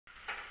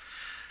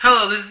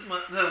Hello, this is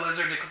the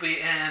Wizard Nickleby,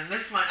 and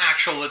this is my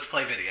actual Let's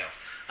Play video.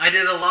 I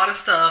did a lot of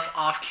stuff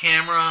off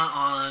camera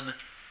on...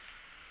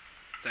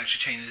 Let's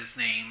actually change his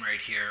name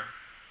right here.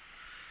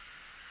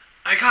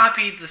 I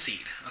copied the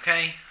seed,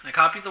 okay? I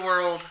copied the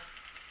world,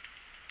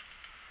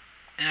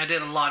 and I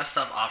did a lot of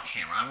stuff off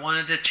camera. I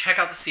wanted to check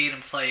out the seed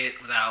and play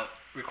it without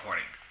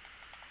recording.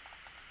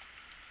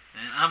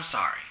 And I'm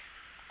sorry.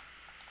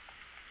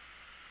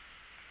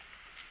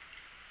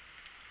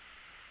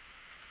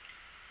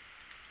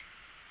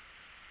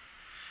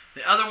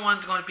 The other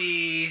one's going to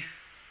be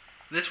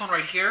this one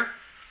right here.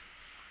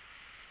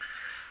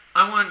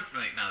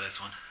 Wait, no, this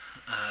one.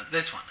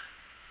 This one.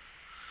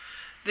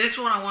 This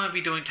one I want to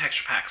be doing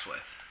texture packs with.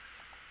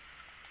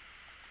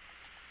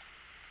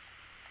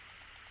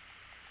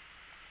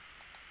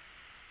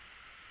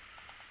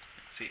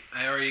 See,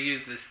 I already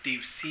used this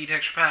deep sea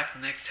texture pack. The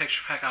next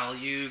texture pack I'll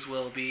use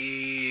will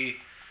be...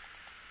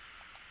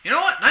 You know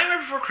what?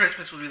 Nightmare Before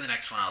Christmas will be the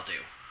next one I'll do.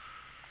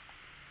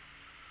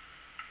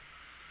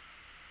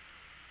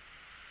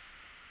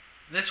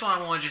 This one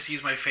I want to just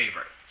use my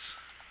favorites.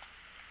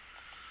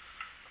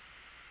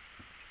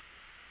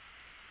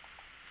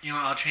 You know,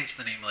 I'll change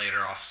the name later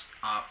off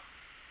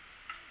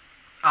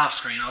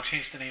screen. I'll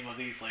change the name of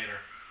these later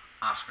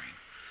off screen.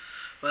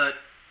 But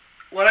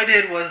what I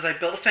did was I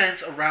built a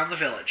fence around the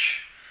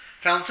village.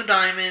 Found some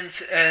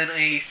diamonds and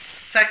I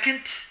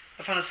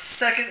found a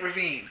second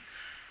ravine.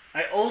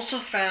 I also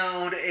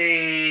found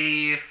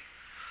a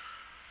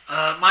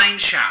mine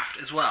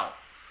shaft as well.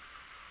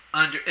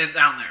 Down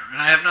there,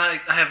 and I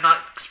have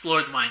not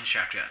explored the mine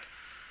shaft yet.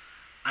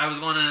 I was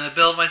going to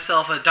build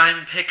myself a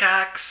diamond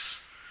pickaxe.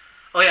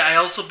 Oh yeah, I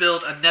also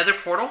built a nether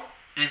portal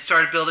and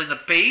started building the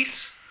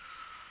base,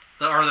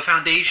 or the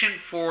foundation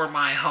for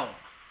my home.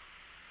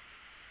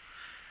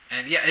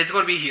 And yeah, it's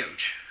going to be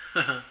huge.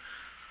 All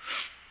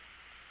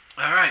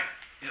right,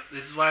 yep,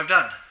 this is what I've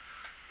done.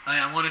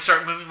 I'm going to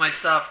start moving my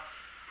stuff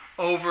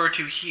over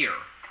to here.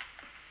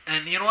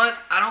 And you know what?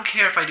 I don't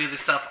care if I do this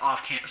stuff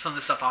some of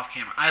this stuff off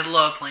camera. I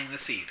love playing the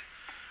seed.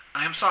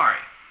 I am sorry.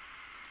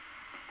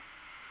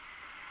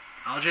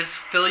 I'll just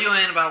fill you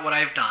in about what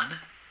I've done.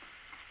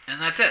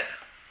 And that's it.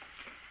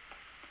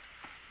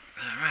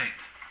 Alright.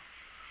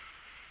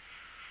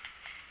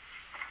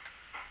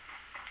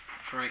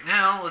 For right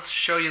now, let's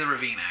show you the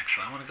ravine,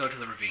 actually. I want to go to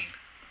the ravine.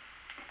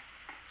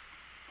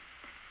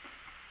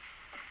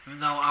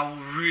 Even though I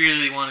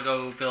really want to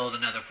go build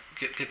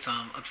get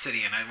some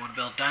obsidian. I want to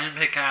build diamond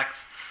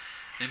pickaxe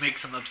and make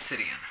some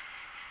obsidian.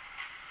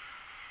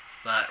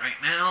 But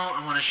right now,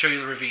 I want to show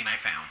you the ravine I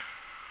found.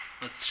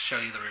 Let's show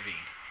you the ravine.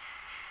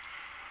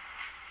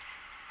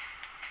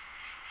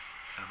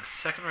 Found the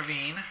second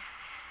ravine.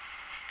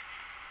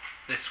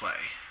 This way.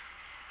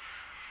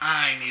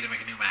 I need to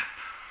make a new map.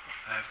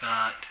 I've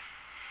got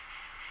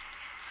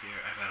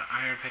an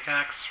iron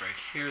pickaxe right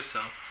here, so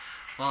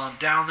while I'm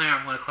down there,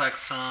 I'm going to collect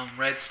some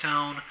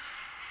redstone.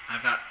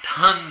 I've got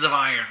tons of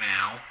iron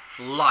now.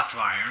 Lots of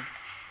iron.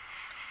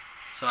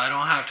 So I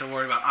don't have to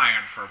worry about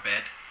iron for a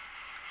bit.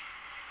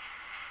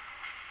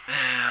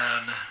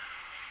 And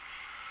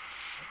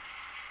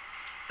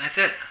that's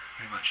it,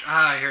 pretty much.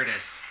 Ah, here it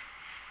is.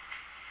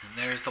 And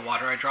there's the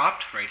water I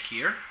dropped right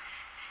here.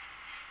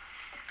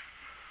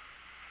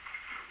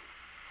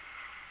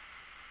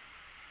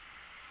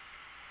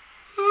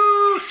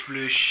 Ooh,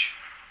 sploosh.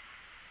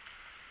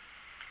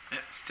 Yeah,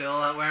 still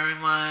wearing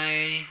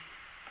my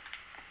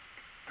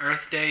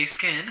Earth Day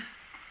skin.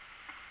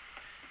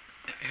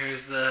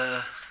 Here's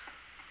the...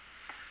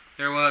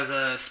 There was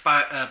a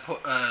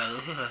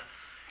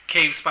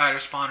cave spider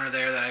spawner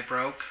there that I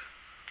broke.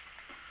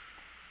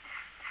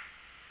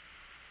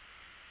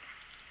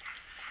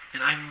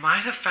 And I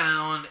might have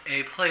found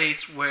a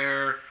place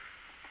where...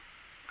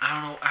 I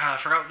don't know, I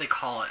forgot what they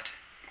call it.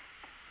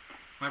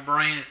 My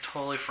brain is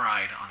totally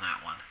fried on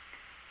that one.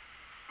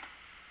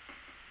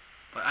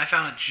 But I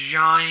found a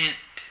giant...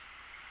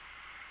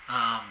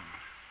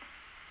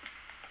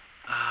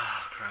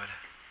 crud.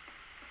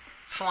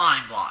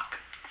 Slime block.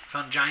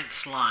 Found a giant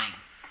slime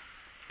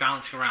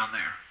bouncing around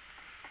there.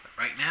 But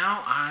right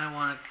now, I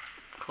want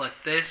to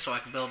collect this so I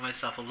can build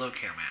myself a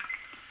locator map.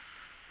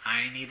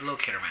 I need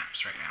locator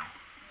maps right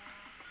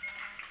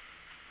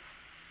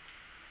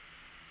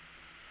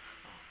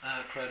now.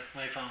 Crud,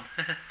 my phone.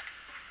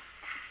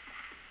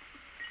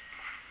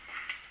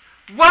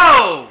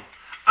 Whoa!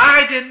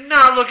 I did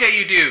not look at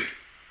you, dude.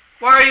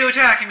 Why are you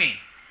attacking me?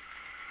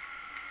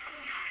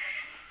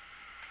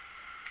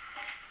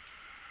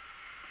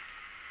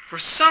 For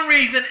some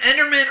reason,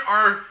 Endermen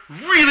are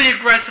really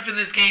aggressive in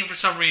this game for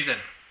some reason.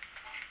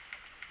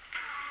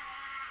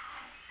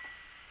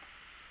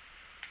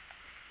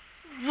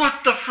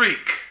 What the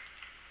freak?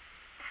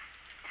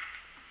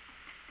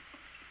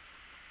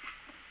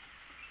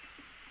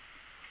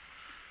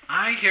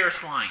 I hear a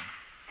slime.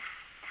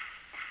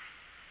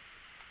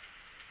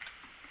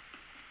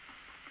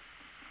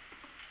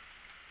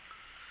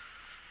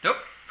 Nope,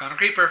 found a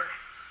creeper.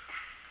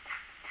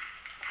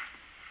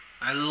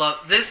 I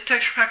love this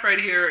texture pack right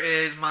here.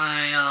 Is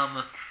my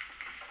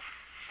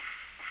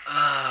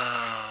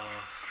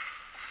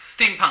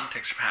Steampunk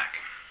texture pack.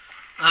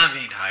 I'm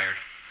getting tired.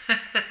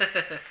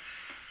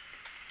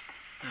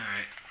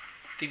 Alright.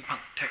 Steampunk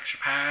texture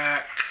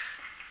pack.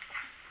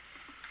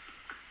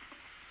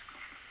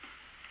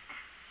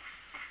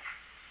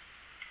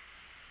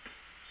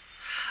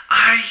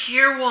 I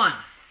hear one.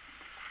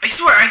 I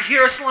swear, I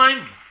hear a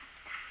slime.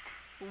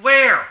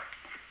 Where?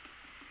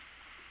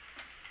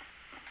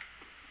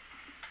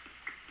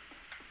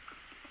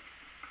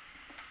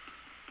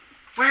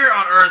 Where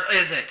on earth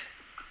is it?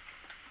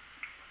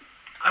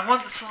 I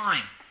want the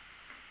slime.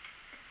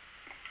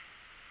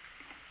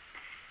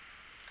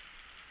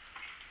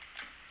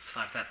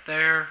 Slap that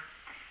there.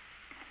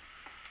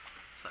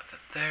 Slap that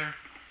there.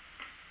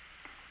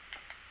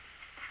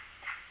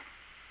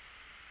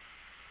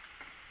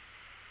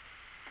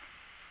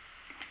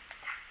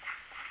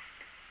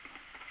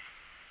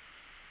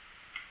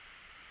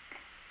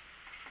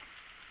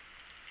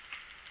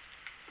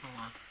 Hold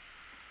on.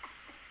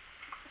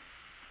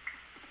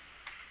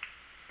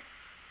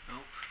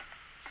 Nope.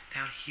 Is it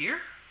down here?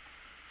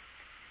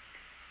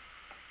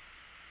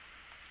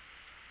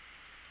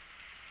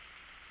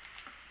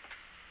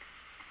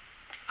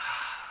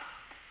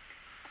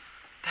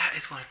 That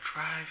is going to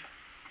drive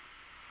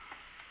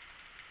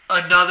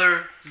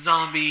another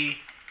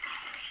zombie.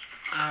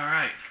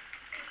 Alright.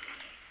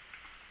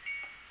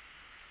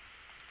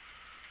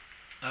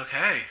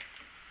 Okay.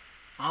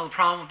 Well, the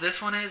problem with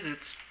this one is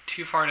it's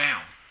too far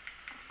down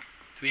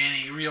to be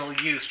any real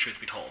use, truth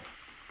be told.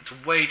 It's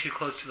way too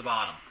close to the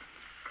bottom.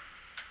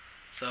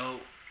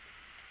 So,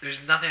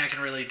 there's nothing I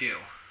can really do.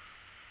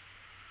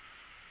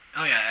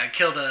 Oh yeah, I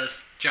killed a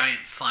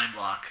giant slime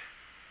block.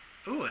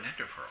 Ooh, an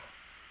ender pearl.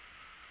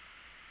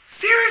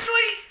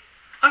 Seriously?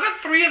 I've got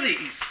 3 of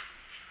these.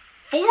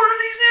 4 of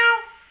these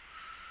now?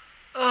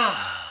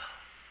 Oh,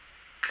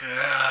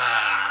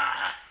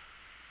 God.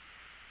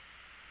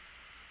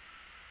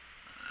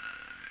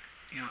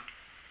 You know what?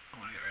 I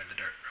want to get rid of the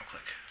dirt real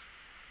quick.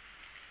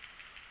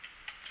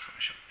 Just want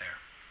to shove it there.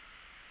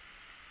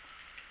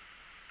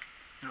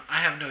 You know, I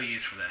have no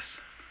use for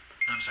this.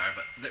 I'm sorry,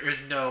 but there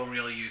is no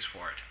real use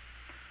for it.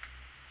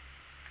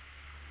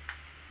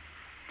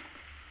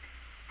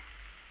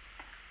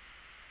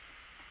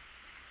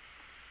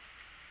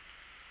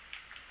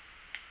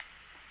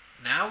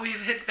 Now we've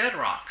hit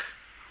bedrock.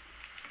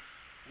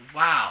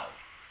 Wow.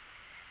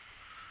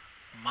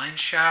 Mine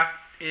shaft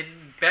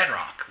in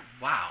bedrock.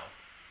 Wow.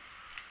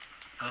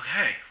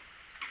 Okay.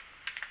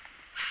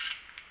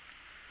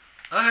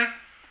 Okay.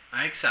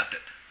 I accept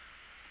it.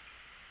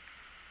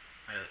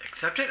 I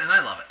accept it and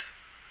I love it.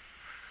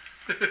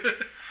 Okay,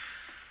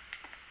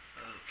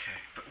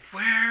 but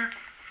where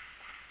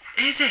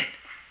is it?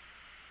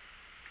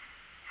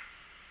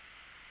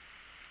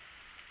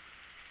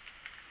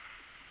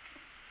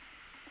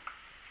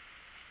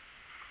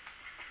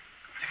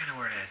 I think I know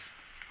where it is.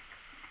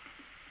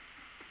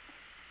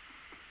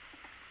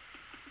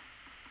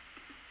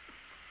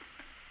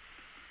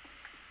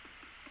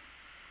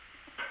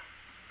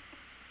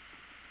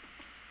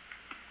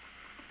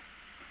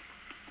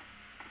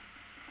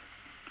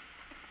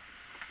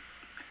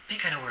 I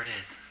think I know where it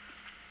is.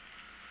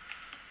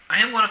 I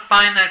am going to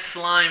find that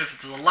slime if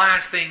it's the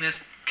last thing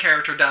this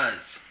character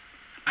does.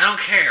 I don't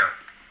care.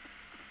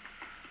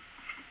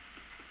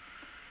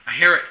 I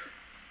hear it.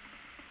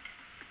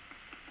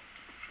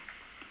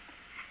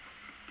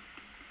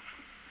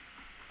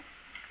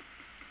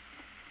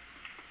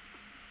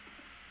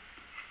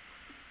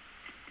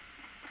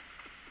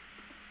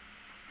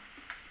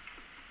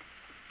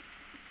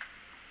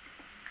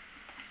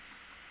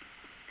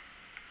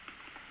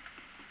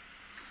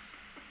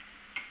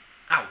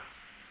 Ow.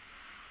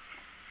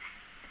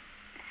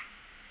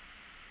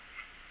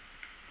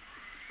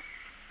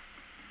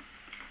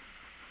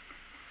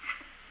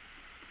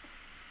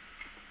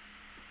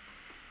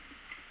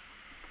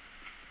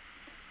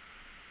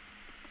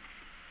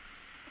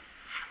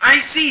 I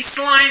see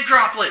slime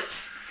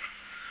droplets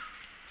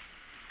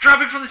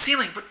dropping from the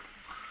ceiling, but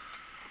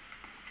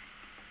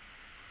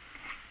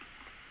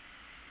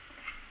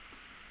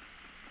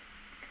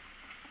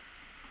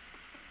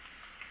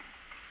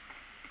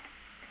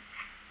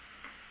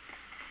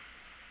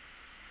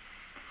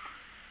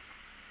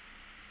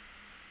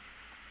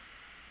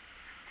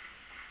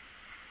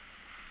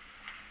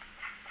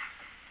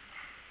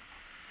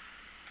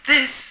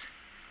this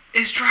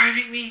is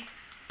driving me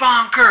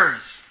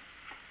bonkers.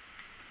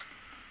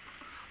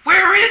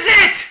 Where is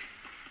it?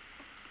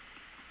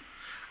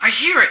 I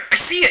hear it. I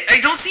see it. I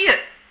don't see it.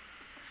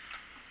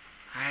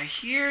 I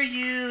hear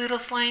you, little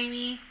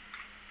slimy.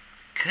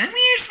 Come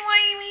here,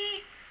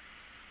 slimy.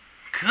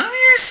 Come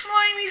here,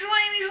 slimy,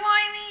 slimy,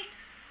 slimy.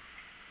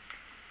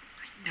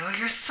 I know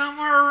you're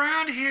somewhere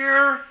around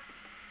here.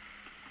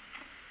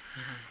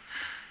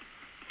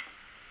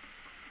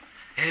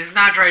 It is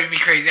not driving me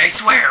crazy, I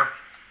swear.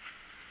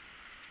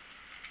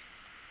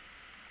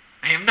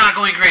 I am not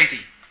going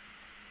crazy.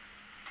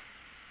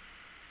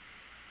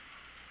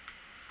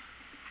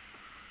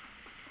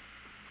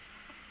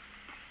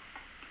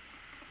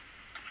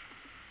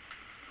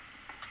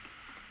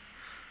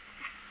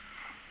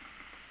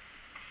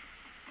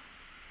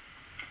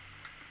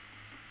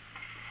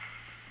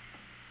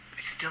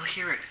 still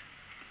hear it.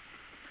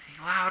 It's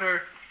getting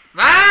louder.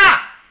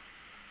 Ah!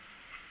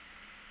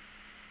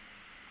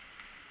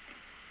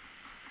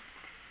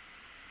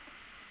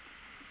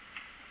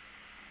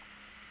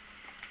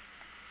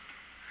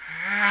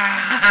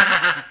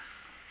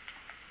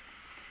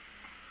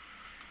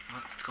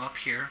 Well, let's go up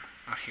here.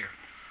 Out here.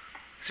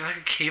 Is there like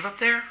a cave up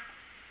there?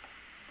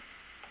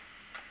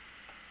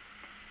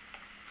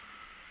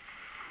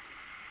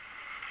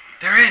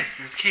 There is!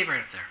 There's a cave right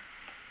up there.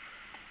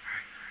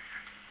 Alright.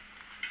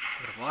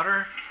 A bit of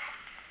water.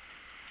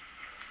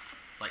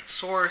 Light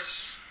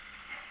source.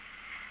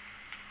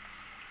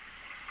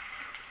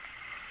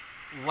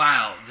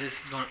 Wow,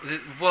 this is going...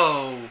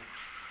 Whoa.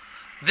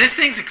 This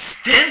thing's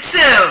extensive!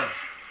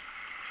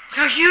 Look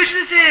how huge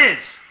this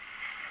is!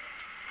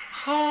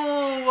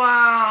 Oh,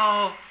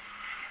 wow.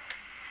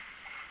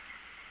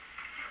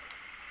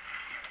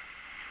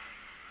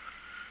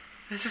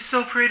 This is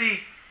so pretty.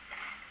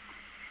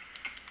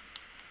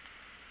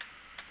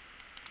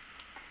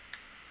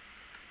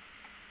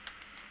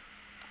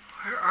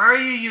 Where are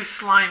you, you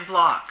slime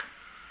block?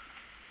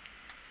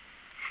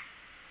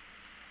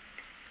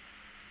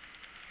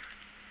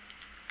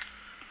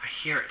 I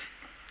hear it.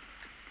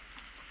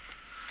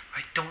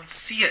 I don't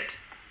see it.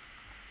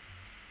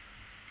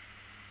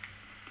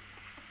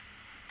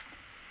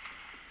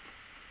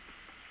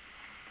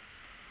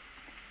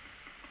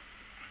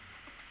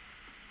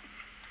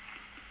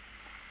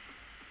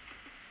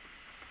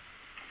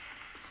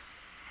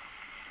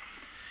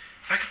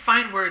 If I could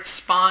find where it's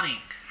spawning,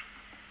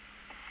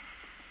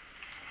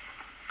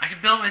 I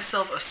could build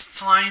myself a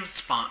slime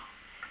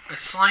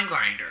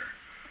grinder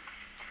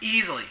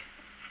easily.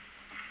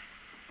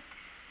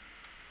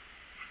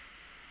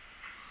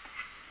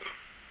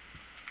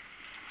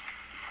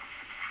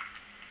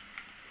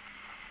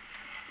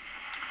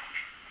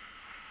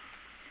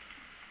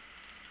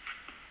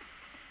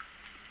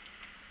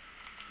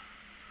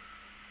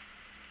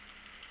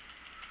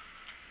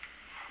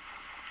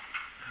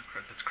 Oh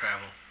crap, that's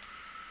gravel.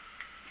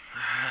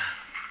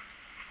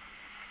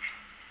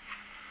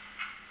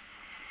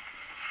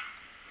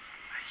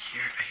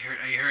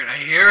 I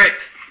hear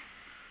it!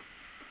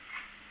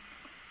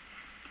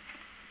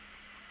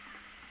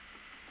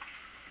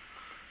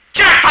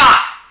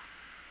 Jackpot!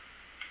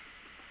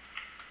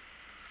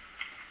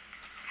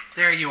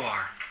 There you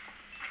are.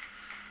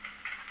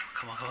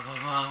 Come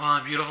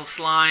on, beautiful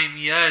slime,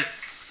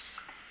 yes!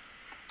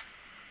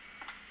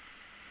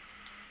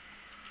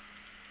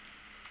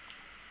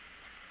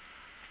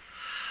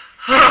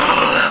 Oh,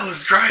 that was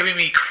driving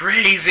me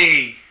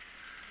crazy!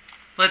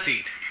 Let's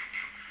eat.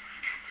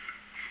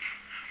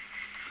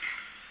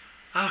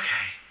 Okay,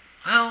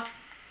 well,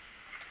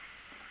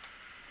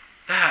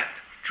 that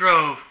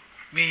drove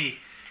me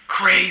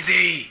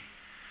crazy.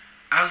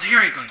 I was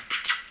hearing it going.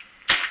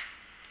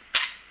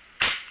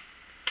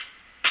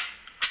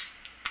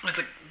 It's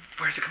like,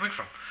 where's it coming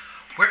from?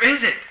 Where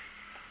is it?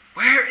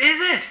 Where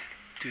is it?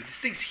 Dude, this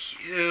thing's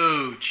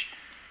huge.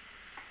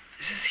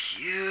 This is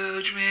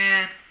huge,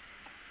 man.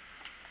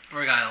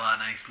 We got a lot of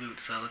nice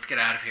loot, so let's get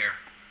out of here.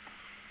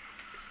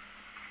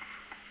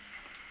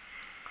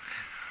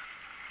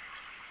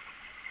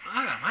 Oh,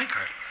 I got a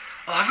minecart.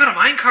 Oh, I've got a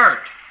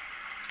minecart!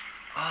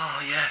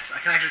 Oh, yes. I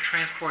can actually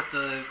transport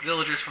the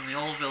villagers from the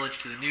old village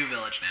to the new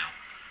village now.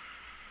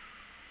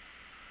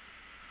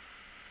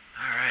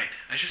 Alright.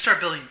 I should start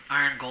building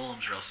iron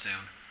golems real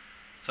soon,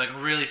 so I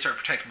can really start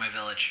protecting my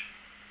village.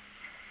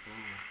 Ooh.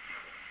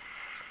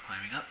 Start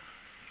climbing up.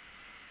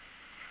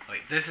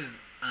 Wait, this is...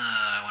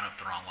 I went up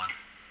the wrong one.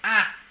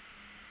 Ah!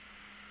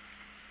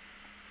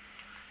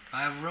 Do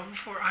I have room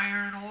for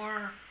iron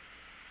ore?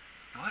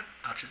 You know what?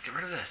 I'll just get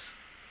rid of this.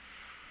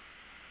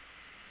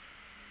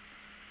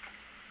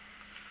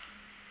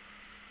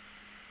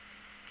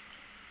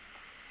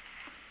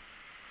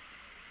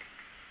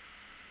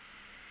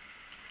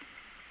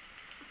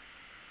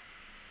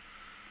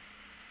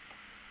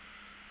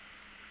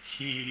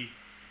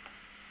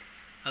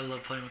 I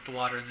love playing with the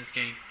water in this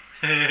game.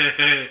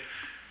 I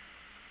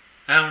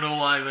don't know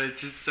why, but it's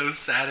just so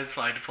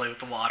satisfying to play with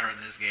the water in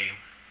this game.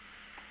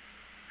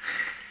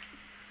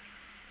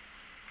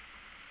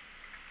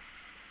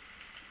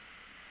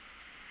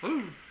 Woo!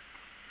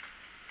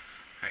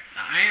 Alright,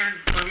 now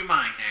iron's gonna be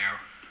mine now.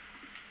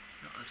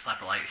 Let's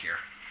slap a light here.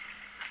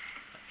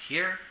 Light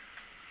here.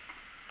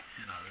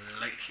 And a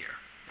light here.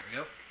 There we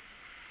go.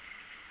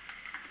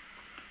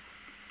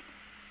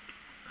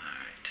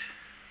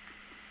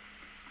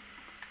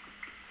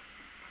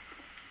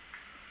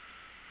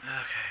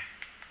 Okay.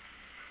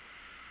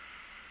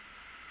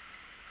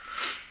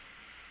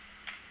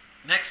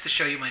 Next, to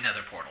show you my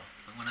nether portal,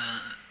 I'm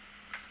gonna...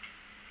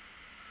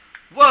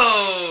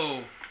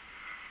 Whoa!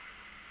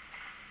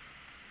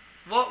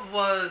 What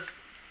was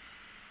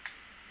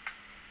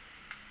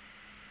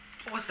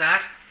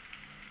that?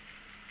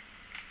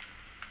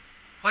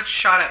 What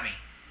shot at me?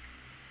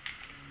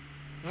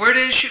 Where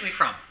did it shoot me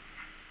from?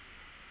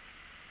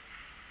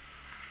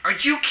 Are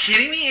you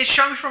kidding me? It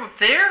shot me from up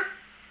there?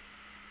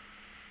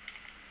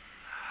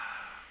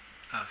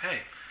 Okay.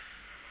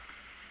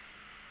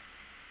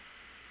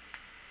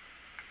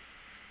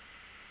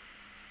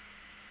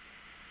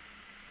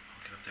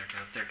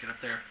 Get up there, get up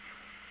there.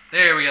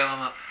 There we go,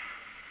 I'm up.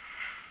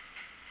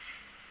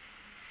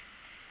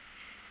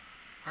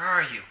 Where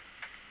are you?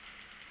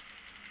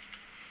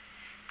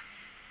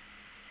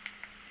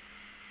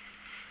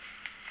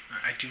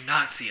 I do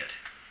not see it.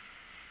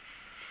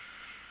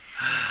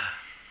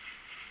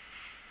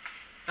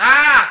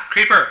 Ah!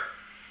 Creeper!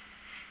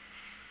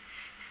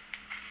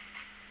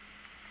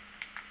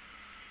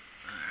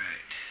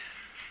 Alright.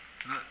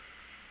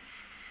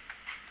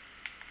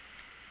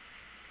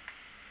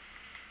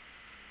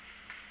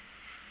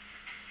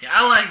 Yeah,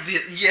 I like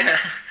the... Yeah.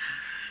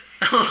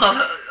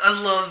 I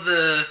love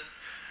the...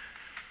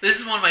 This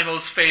is one of my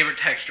most favorite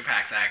texture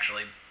packs,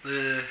 actually.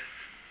 The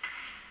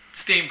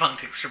steampunk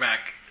texture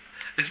pack.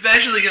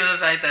 Especially given the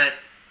fact that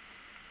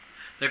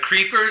the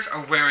creepers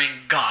are wearing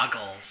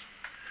goggles.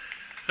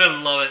 I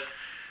love it.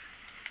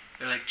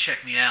 They're like,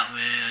 check me out,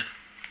 man.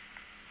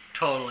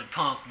 Totally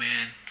punk,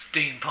 man.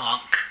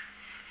 Steampunk.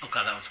 Oh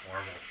god, that was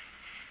horrible.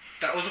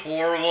 That was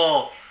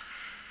horrible.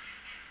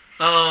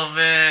 Oh,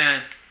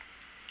 man.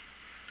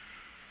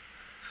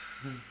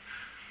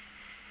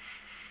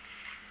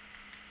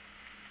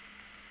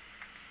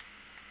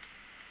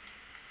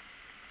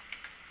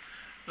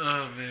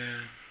 Oh,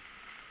 man.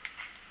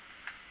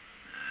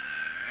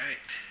 Alright.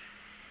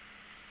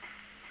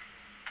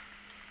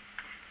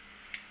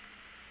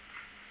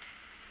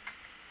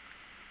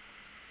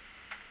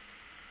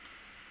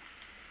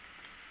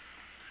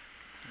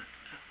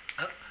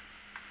 Up.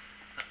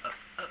 Up,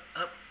 up,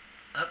 up,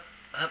 up,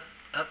 up,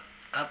 up,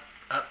 up,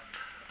 up,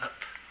 up,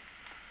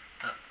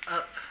 up,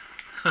 up.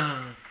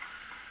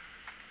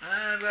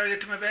 I've got to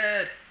get to my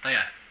bed. Oh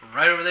yeah,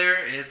 right over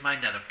there is my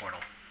nether portal.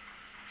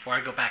 Before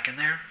I go back in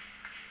there,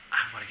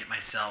 I'm going to get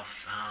myself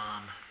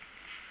some...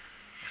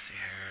 Let's see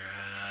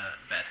here,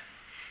 bed.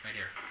 Right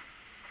here.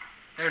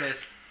 There it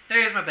is.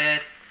 There's my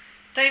bed.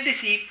 Time to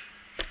sleep.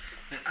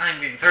 I'm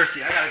getting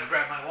thirsty. I gotta go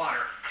grab my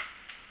water.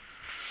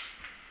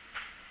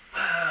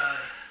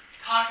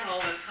 Talking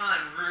all this time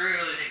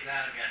really takes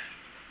out again.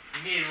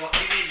 You need to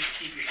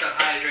keep yourself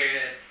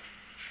hydrated.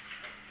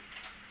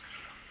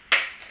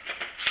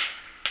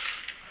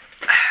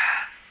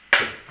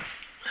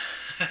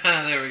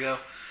 There we go.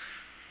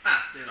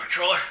 Ah, there's our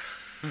controller.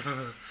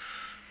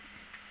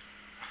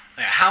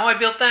 Yeah, how I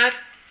built that?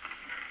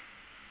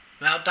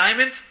 Without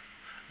diamonds?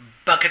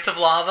 Buckets of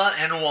lava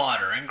and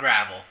water and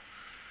gravel.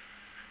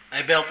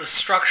 I built the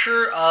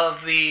structure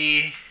of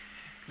the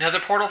nether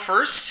portal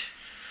first.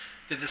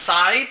 Did the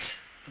sides.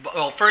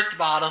 Well, first the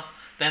bottom,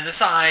 then the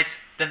sides,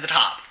 then the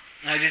top.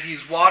 And I just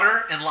used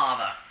water and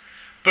lava.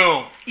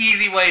 Boom.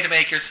 Easy way to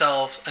make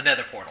yourself a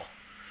nether portal.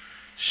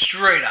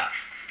 Straight up.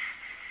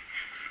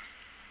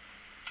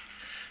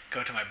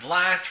 Go to my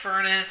blast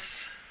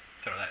furnace.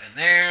 Throw that in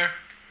there.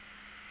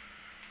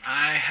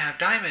 I have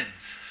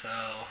diamonds,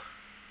 so...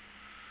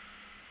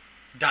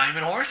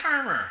 Diamond horse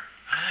armor.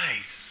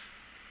 Nice.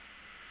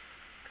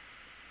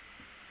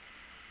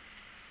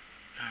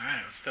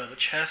 Alright, let's throw the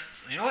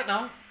chests. You know what?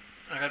 No.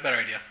 I got a better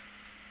idea.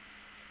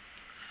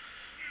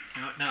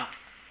 You know what? No.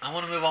 I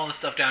want to move all this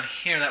stuff down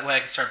here. That way I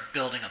can start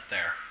building up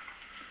there.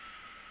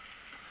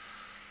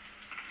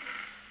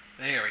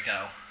 There we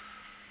go.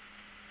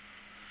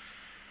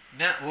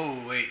 Now,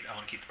 whoa, wait. I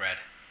want to keep the bread.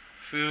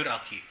 Food,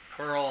 I'll keep.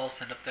 Pearl, I'll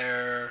send up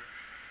there.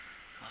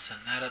 I'll send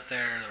that up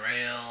there. The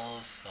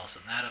rails, I'll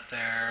send that up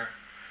there.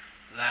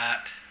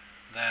 That.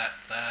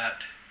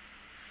 Alright.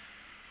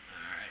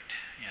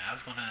 Yeah, I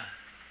was going to...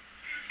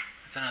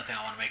 That's another thing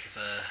I want to make is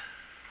a...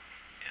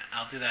 Yeah,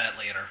 I'll do that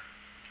later.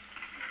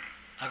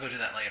 I'll go do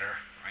that later.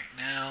 Right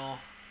now,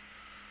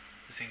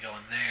 this can go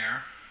in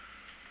there.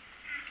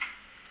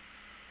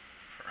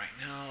 For right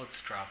now,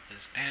 let's drop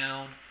this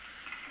down.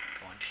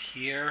 Go into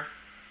here.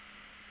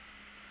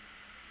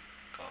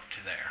 Go up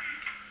to there.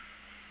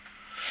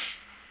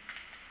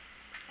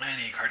 I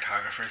need a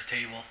cartographer's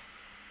table.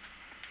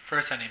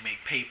 First, I need to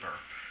make paper.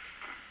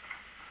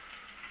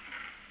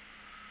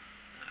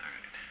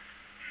 Alright.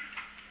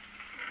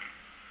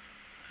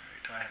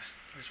 Alright, do I have...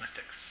 Where's my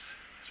sticks?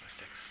 Where's my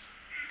sticks?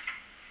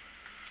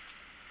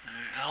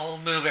 Alright, I'll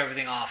move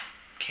everything off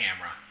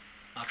camera.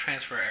 I'll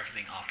transfer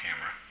everything off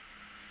camera.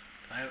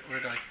 Where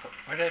did I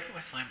put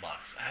my slime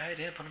blocks? I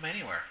didn't put them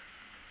anywhere.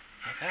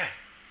 Okay.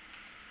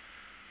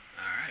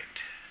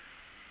 Alright.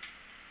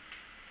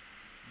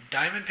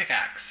 Diamond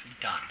pickaxe.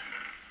 Done.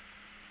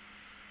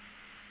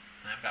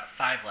 And I've got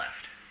 5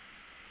 left.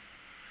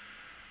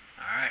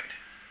 Alright.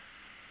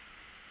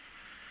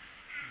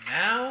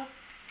 Now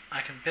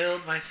I can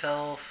build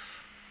myself...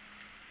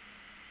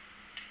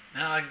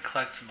 Now I can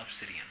collect some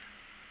obsidian.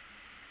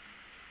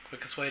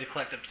 Quickest way to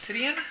collect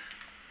obsidian?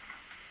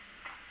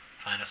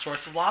 Find a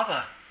source of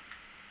lava.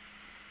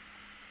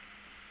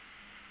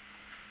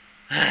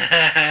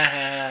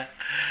 I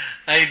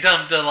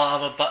dumped a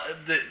lava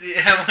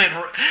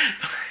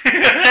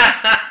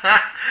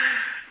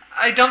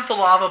I dumped a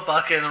lava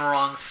bucket in the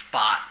wrong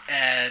spot,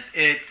 and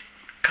it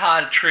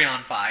caught a tree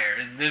on fire,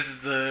 and this is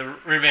the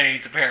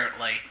remains,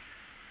 apparently.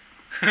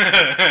 Oh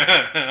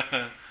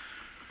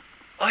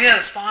yeah,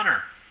 the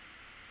spawner.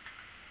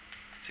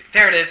 Let's see.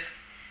 There it is.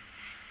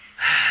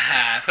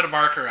 I put a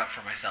marker up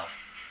for myself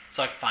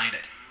so I can find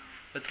it.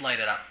 Let's light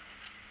it up.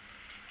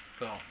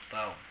 Boom,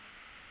 boom.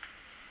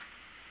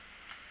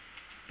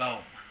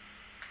 Boom.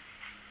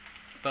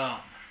 Boom.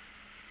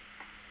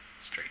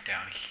 Straight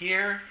down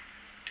here.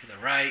 To the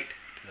right.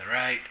 To the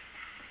right.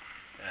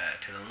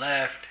 To the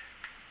left.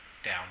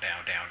 Down,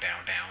 down, down,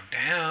 down, down,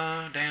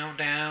 down, down,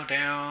 down,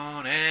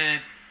 down,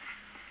 and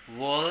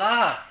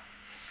voila!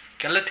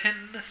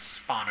 Skeleton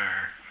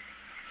spawner.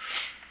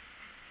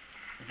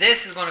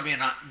 This is going to be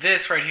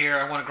this right here.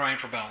 I want to grind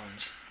for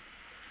bones.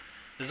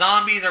 The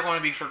zombies are going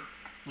to be for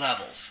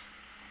levels.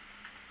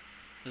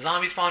 The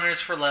zombie spawner is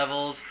for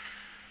levels.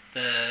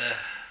 The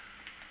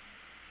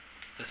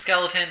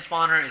skeleton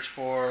spawner is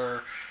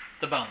for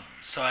the bones.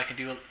 So I can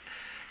do.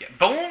 Yeah,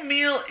 bone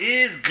meal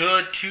is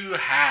good to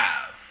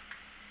have.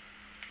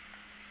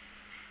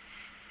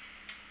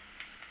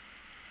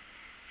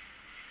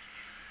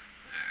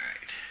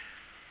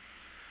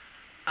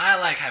 I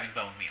like having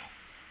bone meal.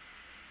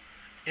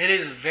 It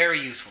is very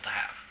useful to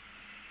have.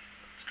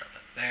 Let's drop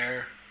that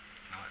there.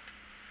 You know what?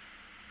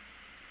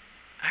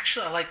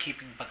 Actually, I like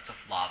keeping buckets of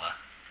lava.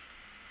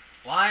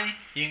 Why?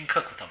 You can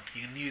cook with them.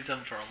 You can use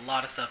them for a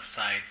lot of stuff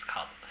besides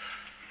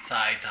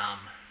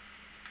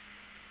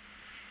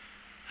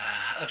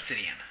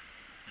obsidian.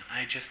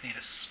 I just need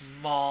a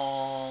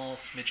small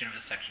smidgen of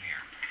a section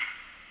here.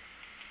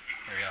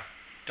 There we go.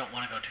 Don't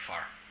want to go too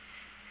far.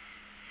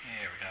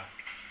 There we go.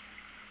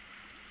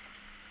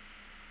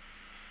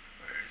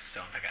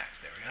 Stone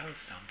pickaxe. There we go.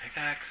 Stone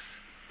pickaxe.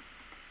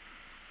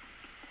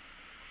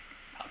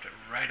 Popped it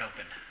right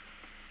open.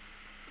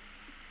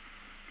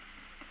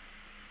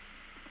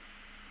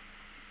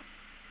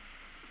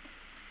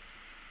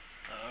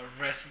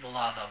 The rest of the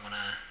lava I'm going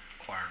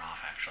to corn off,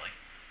 actually.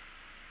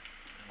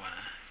 I want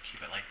to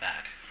keep it like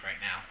that right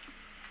now.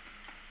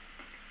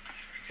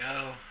 There we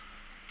go.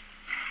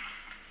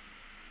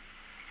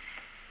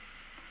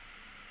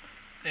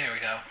 There we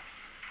go.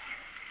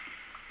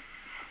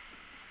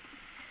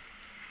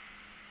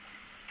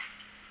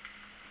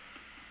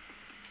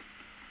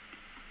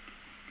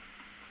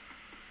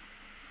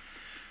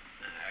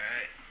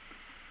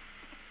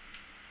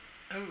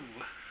 Ooh.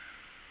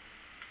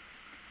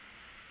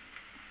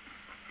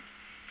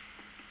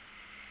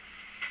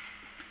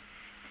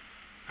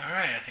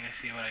 Alright, I think I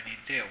see what I need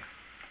to do.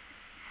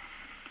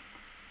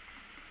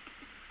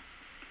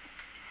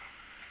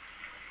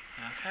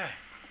 Okay.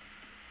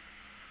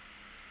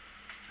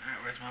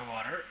 Alright, where's my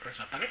water? Where's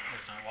my bucket?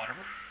 Where's my water?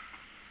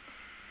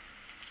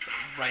 Let's put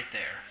it right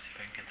there. See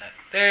if I can get that.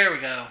 There we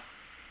go.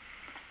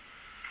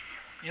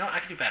 You know what? I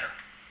can do better.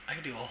 I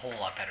can do a whole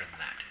lot better than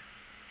that.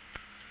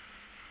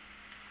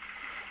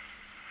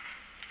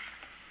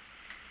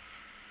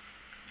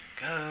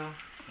 Go.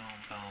 Boom,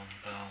 boom,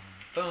 boom,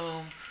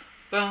 boom,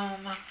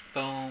 boom,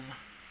 boom.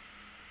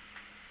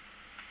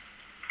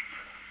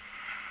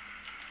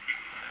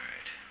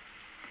 Alright.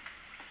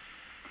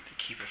 To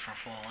keep it from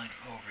falling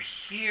over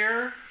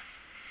here.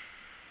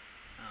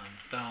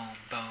 Boom,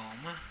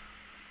 boom.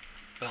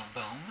 Boom, boom. Boom,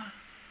 boom.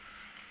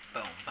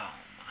 Boom, boom.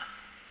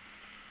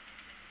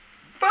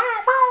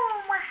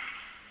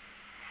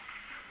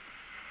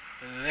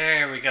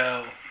 There we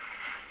go.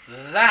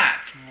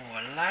 That's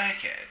more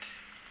like it.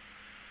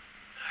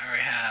 I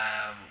already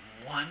have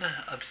 1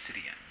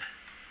 obsidian.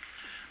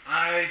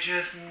 I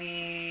just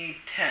need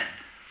 10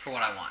 for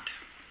what I want.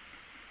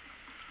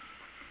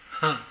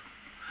 Huh.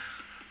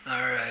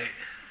 Alright.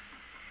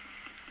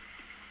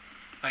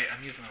 Wait,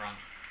 I'm using the wrong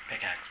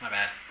pickaxe. My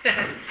bad.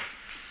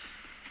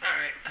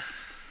 Alright.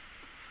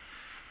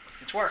 Let's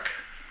get to work.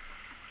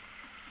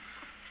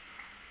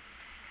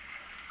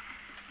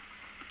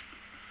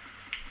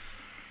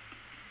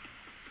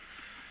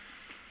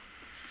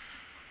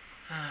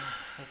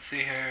 Let's see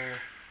here.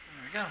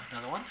 There we go,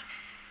 another one.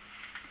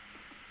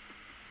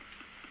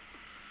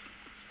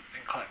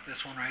 And collect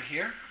this one right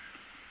here.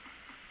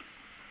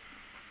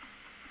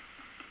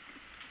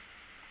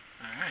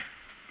 Alright.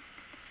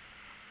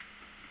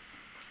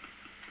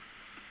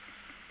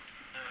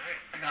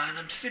 Alright, I got an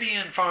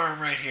obsidian farm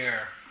right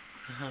here.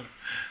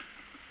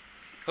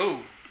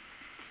 Ooh.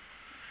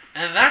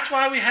 And that's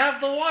why we have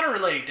the water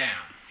laid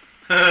down.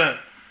 There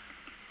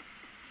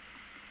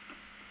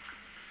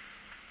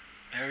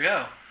we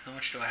go. How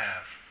much do I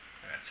have?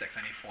 I got 6.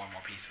 I need 4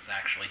 more pieces,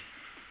 actually.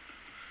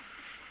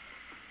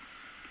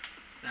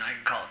 Then I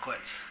can call it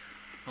quits.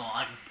 Well,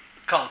 I can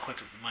call it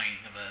quits with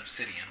mining of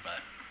obsidian,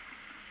 but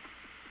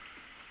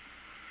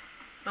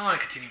I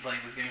want to continue playing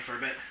this game for a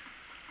bit.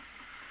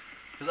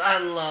 Because I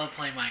love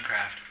playing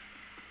Minecraft.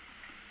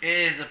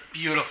 It is a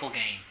beautiful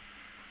game.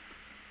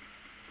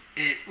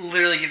 It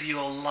literally gives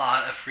you a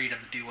lot of freedom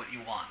to do what you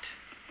want.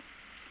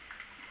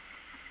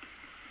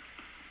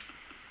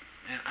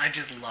 And I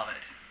just love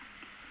it.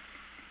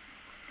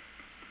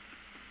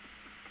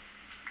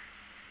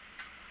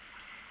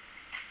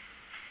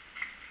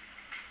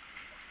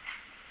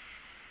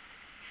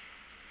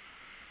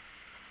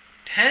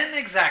 $10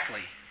 exactly.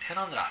 10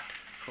 on the dot.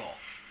 Cool.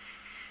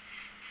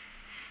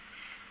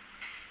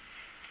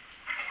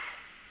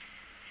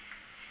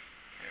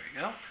 There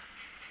we go.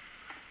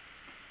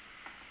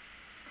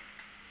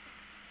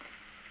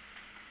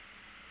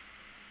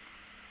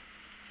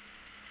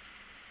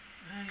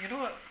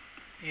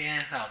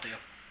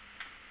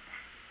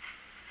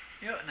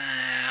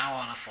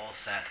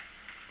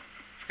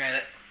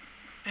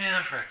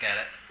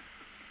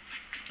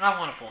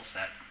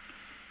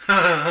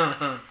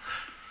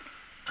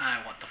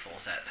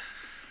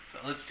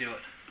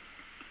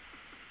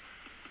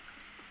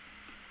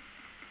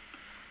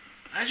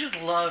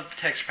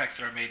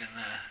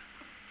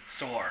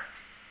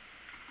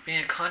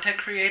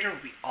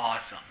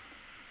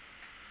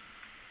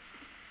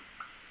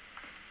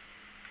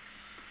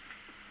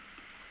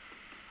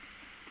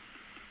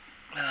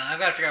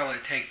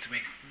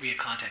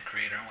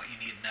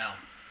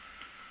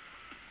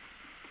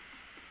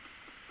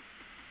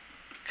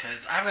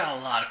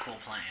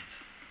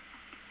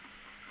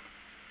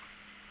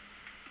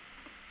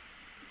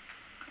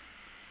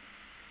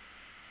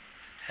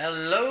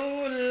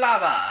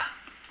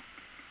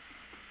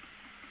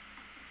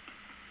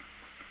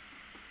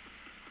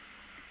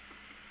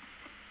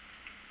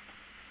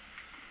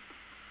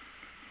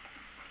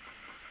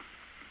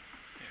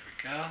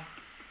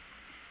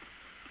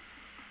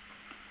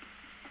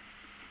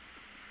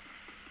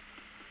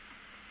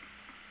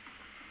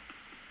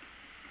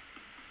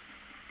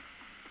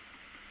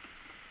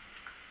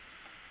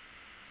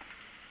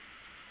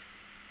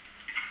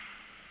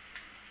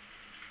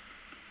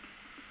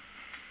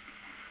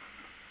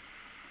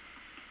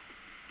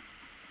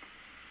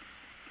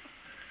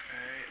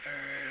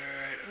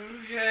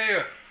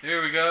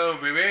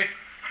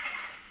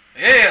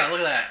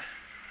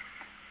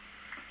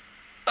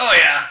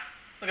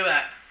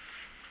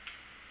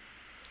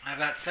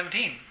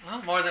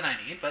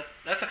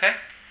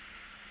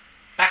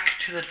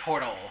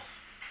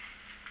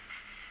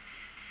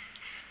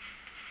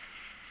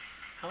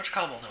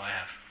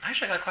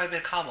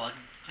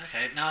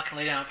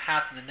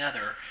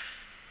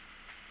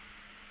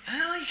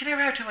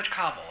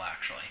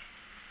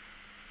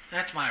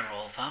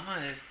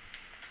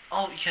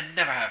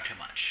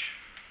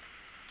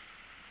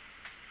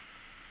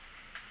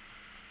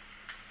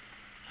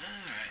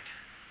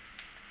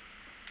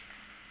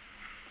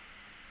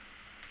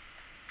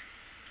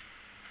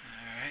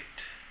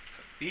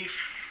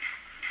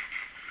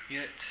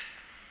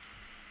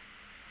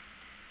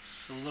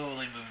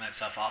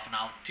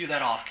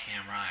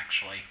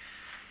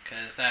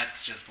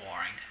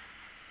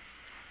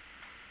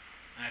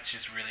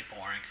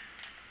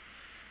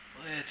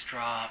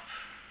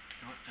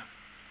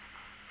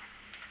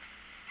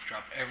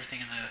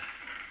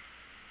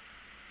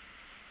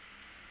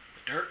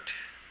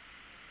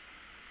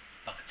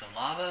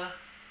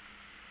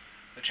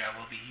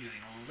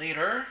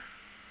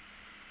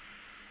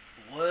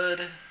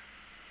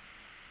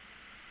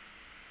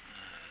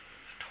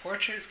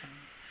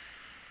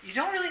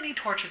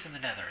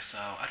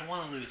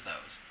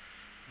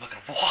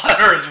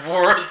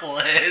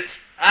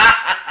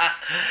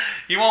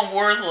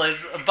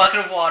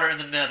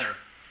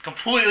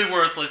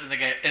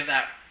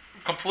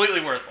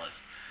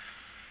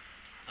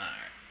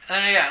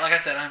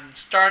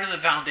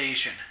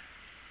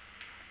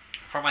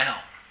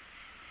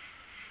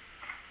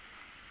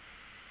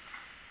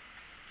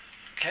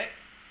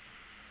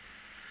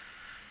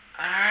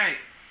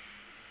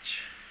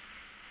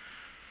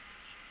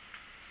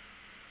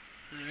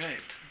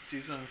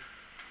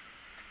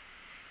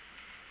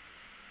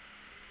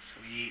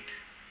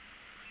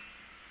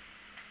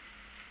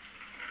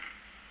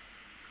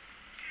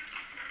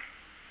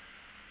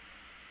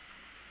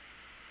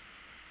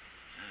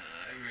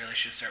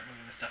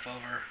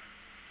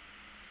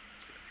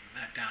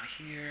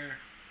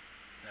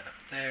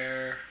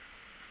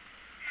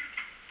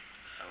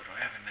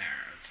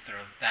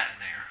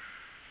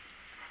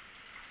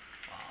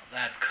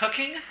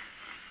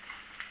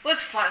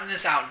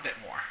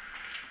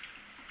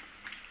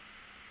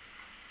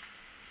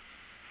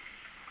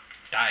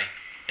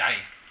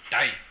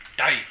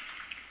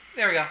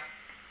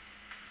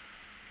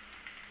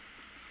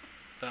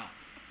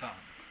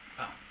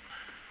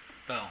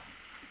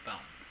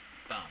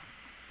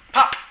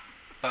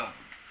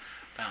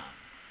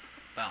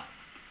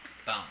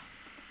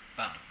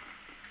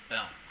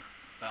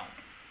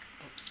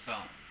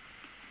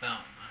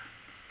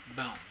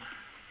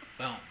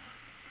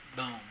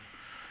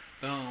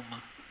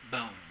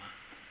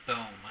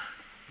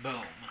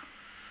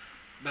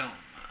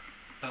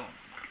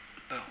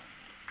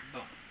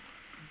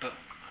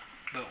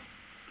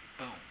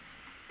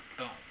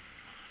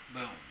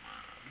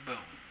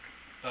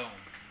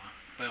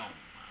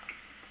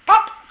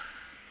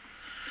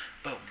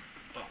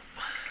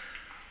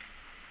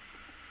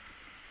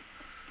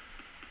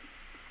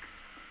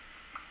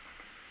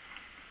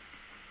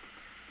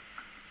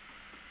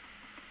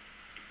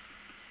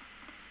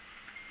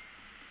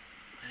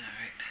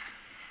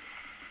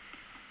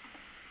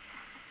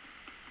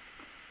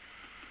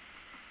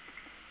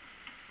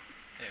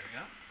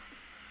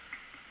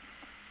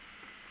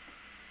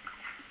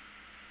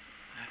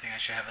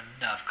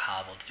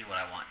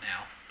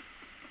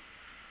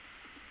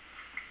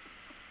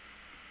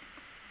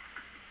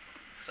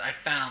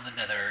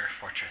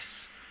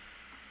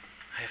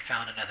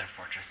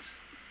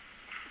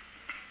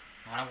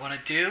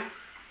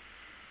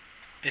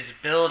 is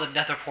build a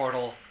nether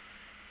portal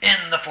in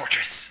the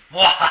fortress.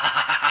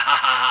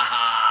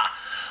 Mwahaha!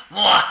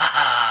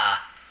 Mwahaha!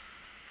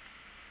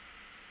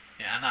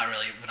 Yeah, I'm not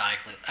really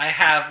maniacally. I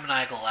have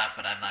maniacal laugh,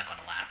 but I'm not going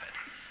to laugh it.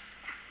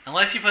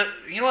 Unless you put.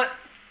 You know what?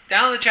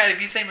 Down in the chat, if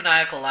you say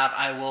maniacal laugh,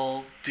 I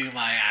will do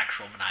my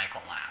actual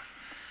maniacal laugh.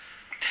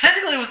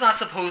 Technically, it was not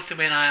supposed to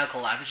be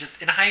maniacal laugh. It's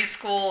just in high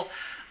school,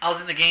 I was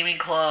in the gaming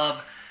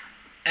club,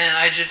 and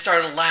I just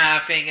started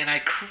laughing, and I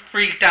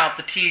freaked out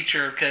the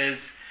teacher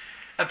because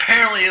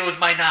apparently it was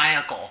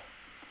maniacal.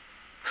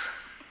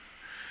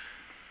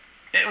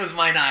 It was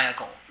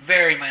maniacal.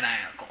 Very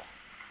maniacal.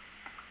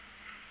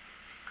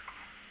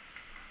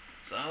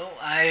 So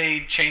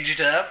I changed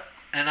it up,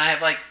 and I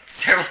have like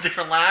several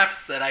different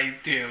laughs that I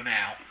do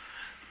now.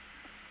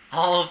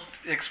 All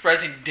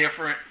expressing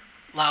different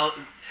loud.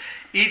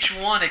 Each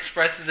one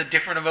expresses a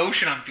different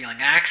emotion I'm feeling,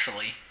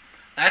 actually.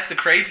 That's the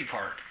crazy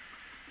part.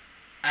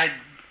 I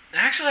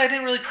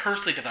didn't really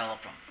personally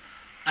develop them.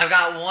 I've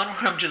got one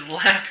where I'm just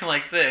laughing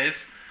like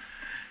this.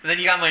 And then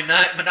you got my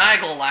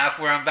maniacal laugh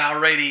where I'm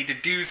about ready to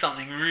do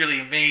something really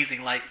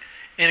amazing, like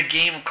in a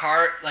game of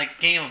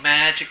game of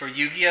Magic or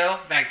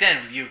Yu-Gi-Oh. Back then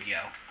it was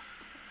Yu-Gi-Oh.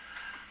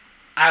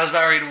 I was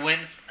about ready to win.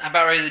 I'm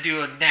about ready to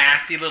do a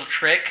nasty little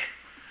trick.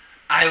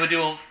 I would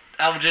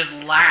just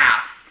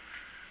laugh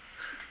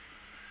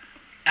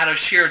out of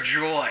sheer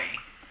joy,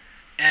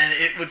 and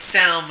it would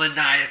sound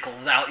maniacal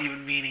without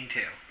even meaning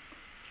to.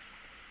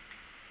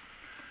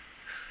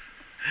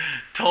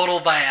 Total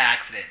by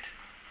accident.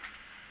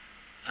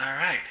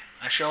 Alright.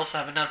 I should also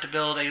have enough to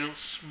build a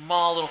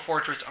small little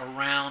fortress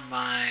around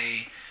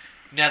my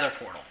nether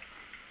portal.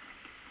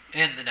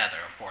 In the nether,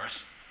 of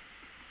course.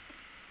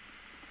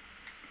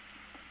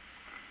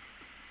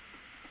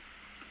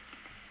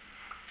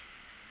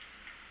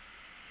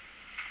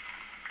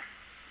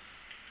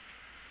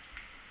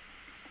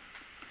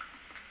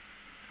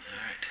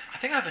 Alright. I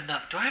think I have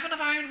enough. Do I have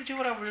enough iron to do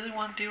what I really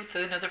want to do with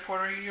the nether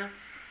portal here?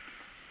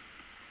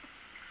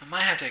 I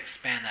might have to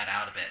expand that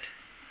out a bit.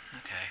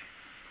 Okay.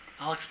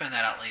 I'll expand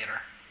that out later.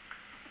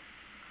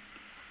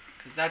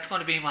 Because that's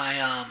going to be my,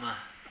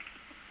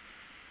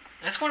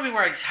 that's going to be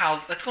where I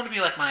house, that's going to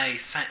be like my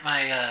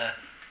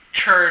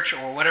church,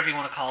 or whatever you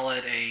want to call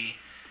it, a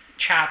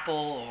chapel,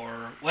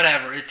 or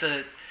whatever. It's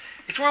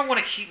where I want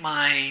to keep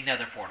my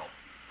nether portal.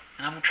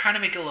 And I'm trying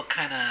to make it look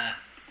kind of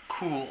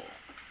cool.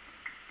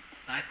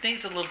 And I think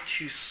it's a little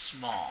too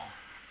small.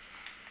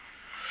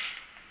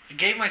 I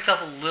gave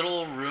myself a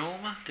little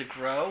room to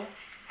grow,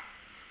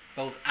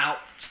 both out,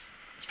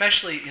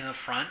 especially in the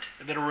front,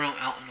 a bit of room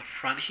out in the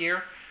front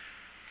here.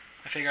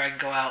 I figure I can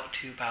go out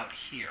to about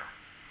here.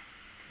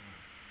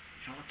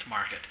 You know, let's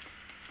mark it.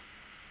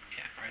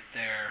 Yeah, right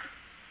there.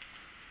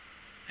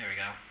 There we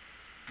go.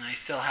 And I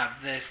still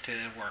have this to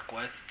work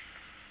with.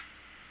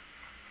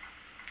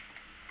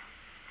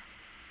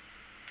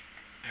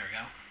 There we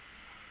go.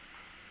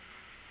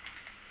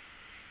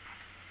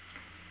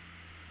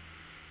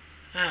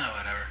 Oh,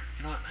 whatever.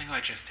 You know what? I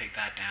might just take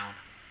that down.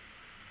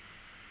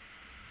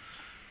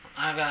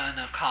 I've got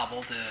enough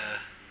cobble to...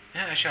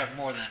 Yeah, I should have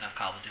more than enough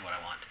cobble to do what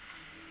I want.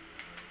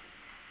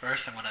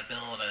 First, I'm going to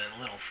build a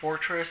little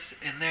fortress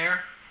in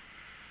there.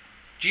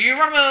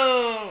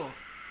 Geronimo!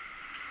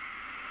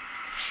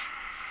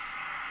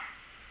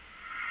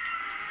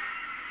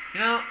 You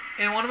know,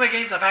 in one of my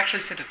games, I've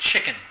actually sent a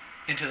chicken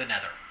into the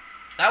nether.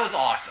 That was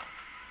awesome.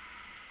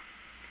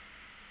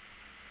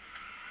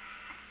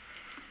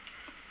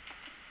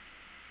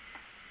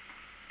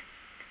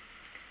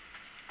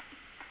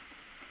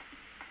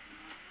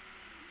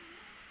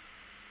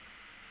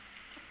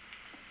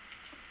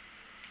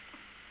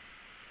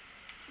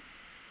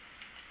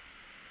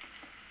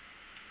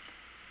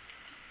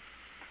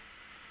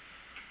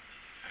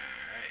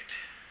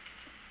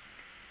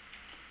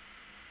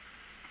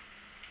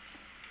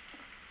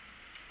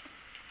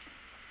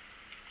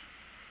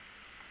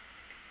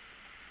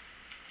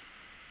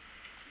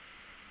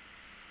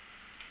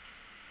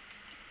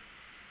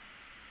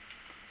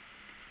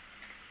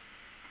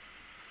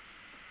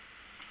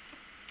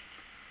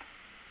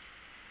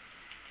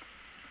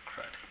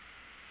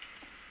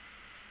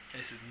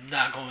 This is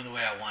not going the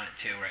way I want it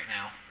to right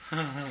now.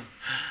 Alright,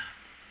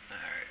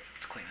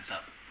 let's clean this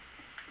up.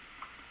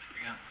 There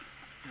we go.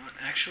 You know what,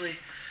 actually,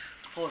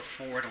 let's pull it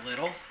forward a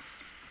little.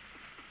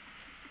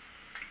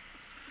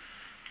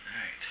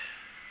 Alright.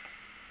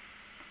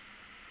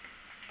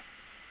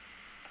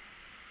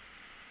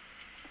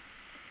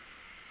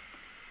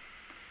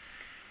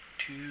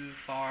 Too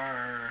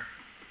far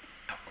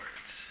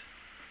outwards.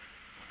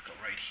 I'm going to go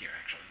right here,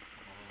 actually.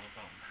 Boom,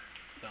 boom,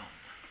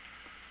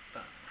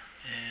 boom,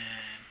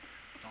 and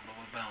boom, boom,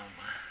 boom, boom.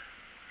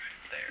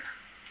 Right there.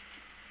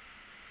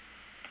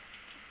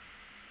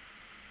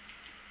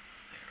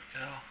 There we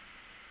go.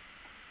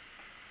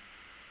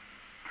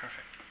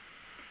 Perfect.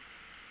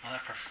 Oh,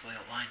 that perfectly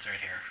aligns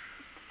right here.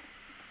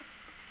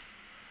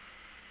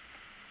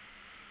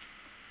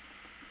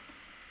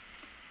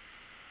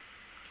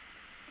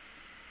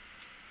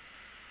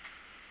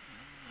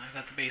 I've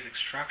got the basic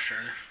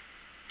structure.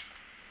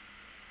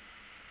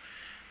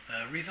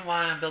 The reason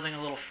why I'm building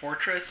a little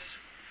fortress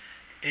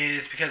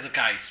is because of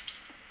Geisps.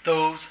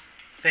 Those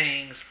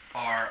things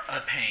are a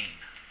pain.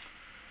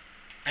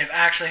 I've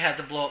actually had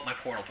to blow up my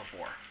portal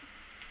before.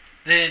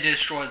 They didn't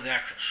destroy the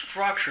actual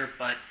structure,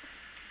 but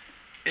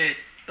it,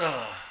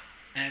 and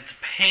it's a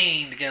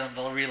pain to get them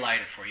to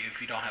relight it for you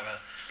if you don't have a,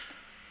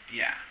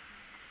 yeah.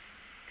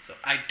 So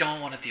I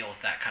don't want to deal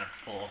with that kind of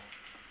bull.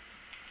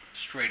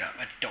 Straight up,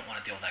 I don't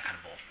want to deal with that kind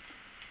of bull.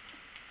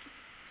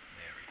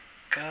 There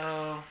we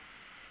go.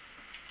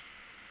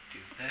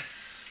 Let's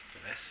do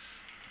this,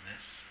 and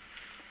this,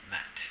 and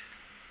that.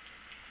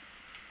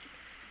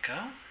 There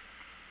we go.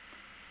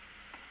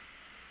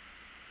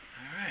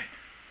 Alright.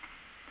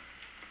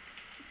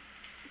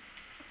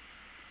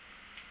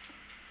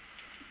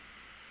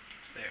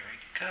 There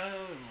we go. A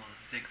little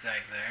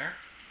zigzag there.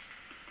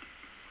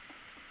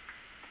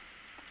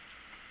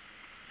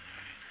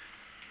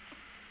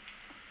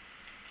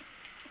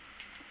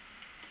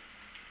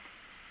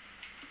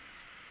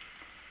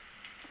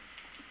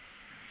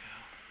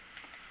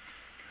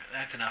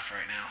 That's enough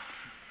right now.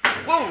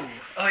 Whoa!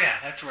 Oh yeah,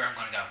 that's where I'm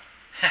gonna go.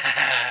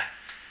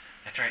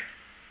 That's right.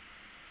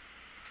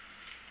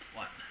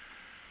 1,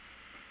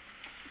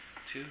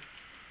 2, 3,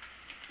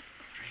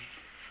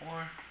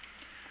 4.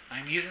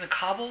 I'm using the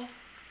cobble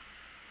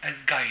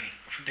as to guide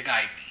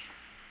me.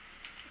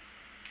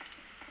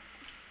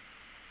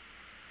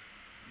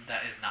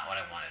 That is not what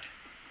I wanted.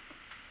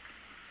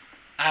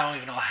 I don't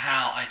even know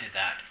how I did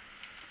that.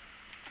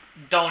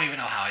 Don't even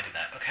know how I did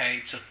that,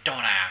 okay? So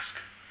don't ask.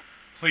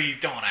 Please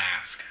don't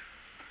ask.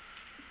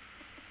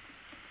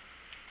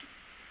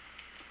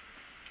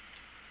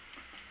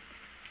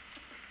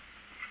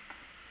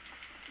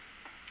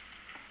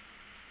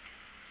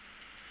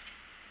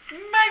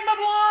 Magma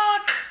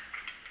block!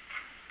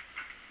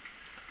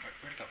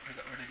 Where'd it go? Where'd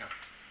it go?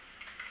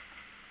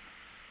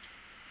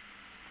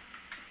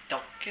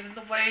 Don't get in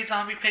the way,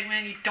 zombie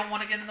pigman. You don't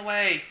want to get in the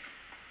way.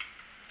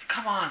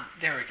 Come on.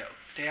 There we go.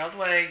 Stay out of the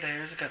way.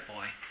 There's a good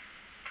boy.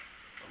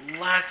 The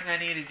last thing I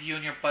need is you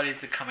and your buddies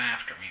to come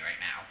after me right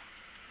now.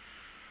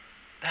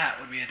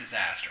 That would be a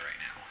disaster right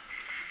now.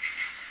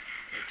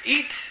 Let's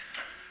eat.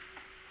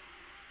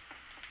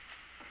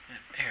 And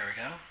there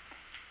we go.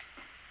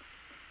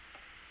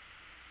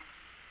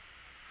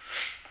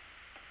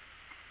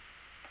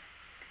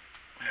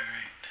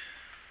 Alright.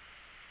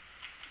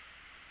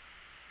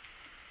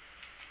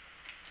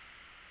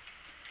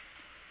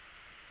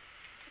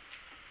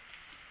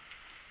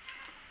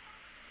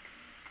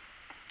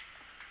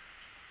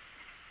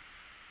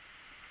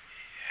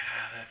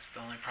 Yeah, that's the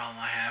only problem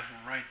I have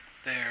right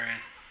there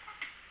is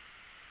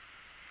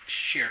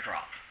sheer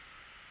drop.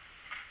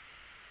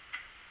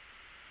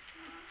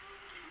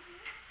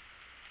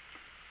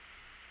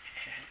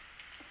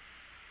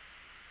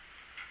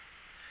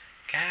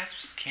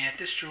 Gasps can't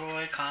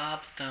destroy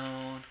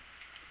cobblestone.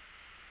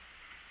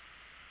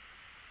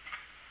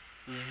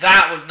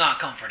 That was not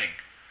comforting.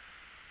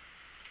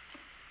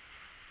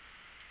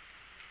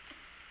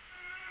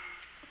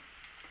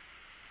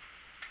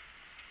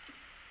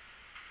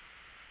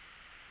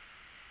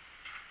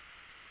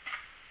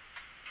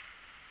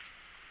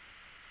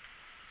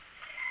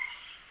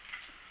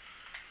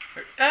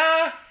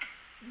 Ah!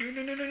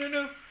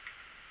 No.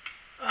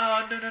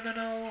 Oh,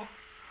 no.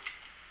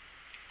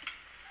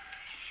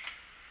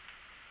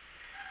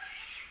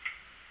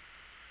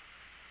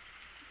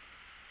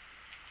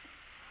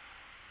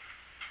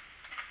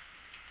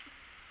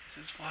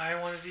 This is why I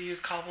wanted to use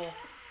cobble.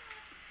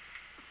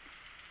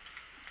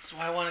 This is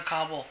why I wanted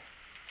cobble.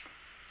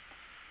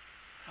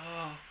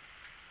 Oh.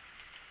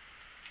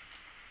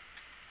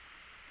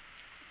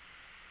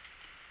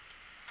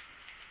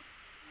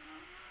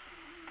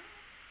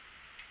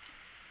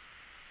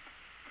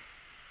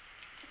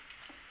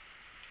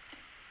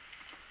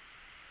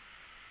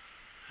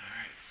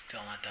 Alright, still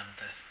not done with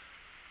this.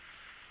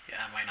 Yeah,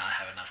 I might not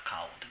have enough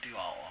cobble to do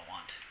all I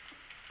want.